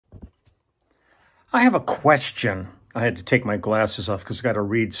I have a question. I had to take my glasses off because I got to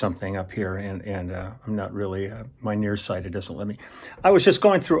read something up here, and I'm not really, my nearsighted doesn't let me. I was just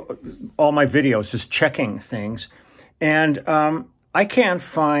going through all my videos, just checking things, and I can't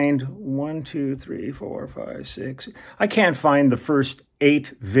find 1, 2, 3, 4, 5, 6. I can't find the first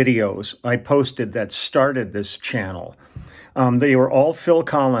 8 videos I posted that started this channel. They were all Phil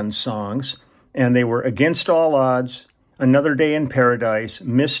Collins songs, and they were Against All Odds, Another Day in Paradise,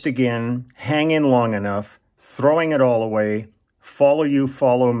 Missed Again, Hang In Long Enough, Throwing It All Away, Follow You,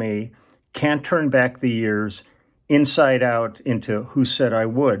 Follow Me, Can't Turn Back the Years, Inside Out into Who Said I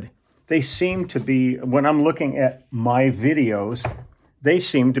Would. They seem to be, when I'm looking at my videos, they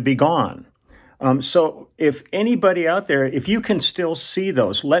seem to be gone. So if anybody out there, if you can still see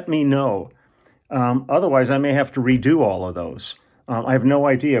those, let me know. Otherwise, I may have to redo all of those. I have no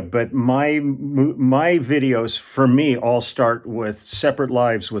idea, but my videos, for me, all start with Separate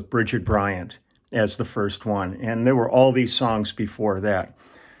Lives with Bridget Bryant as the first one. And there were all these songs before that.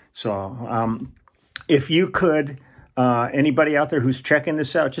 So if you could, anybody out there who's checking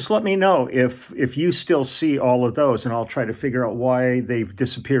this out, just let me know if you still see all of those, and I'll try to figure out why they've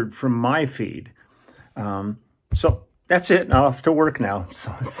disappeared from my feed. So that's it. I'll have to work now.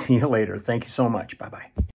 So see you later. Thank you so much. Bye-bye.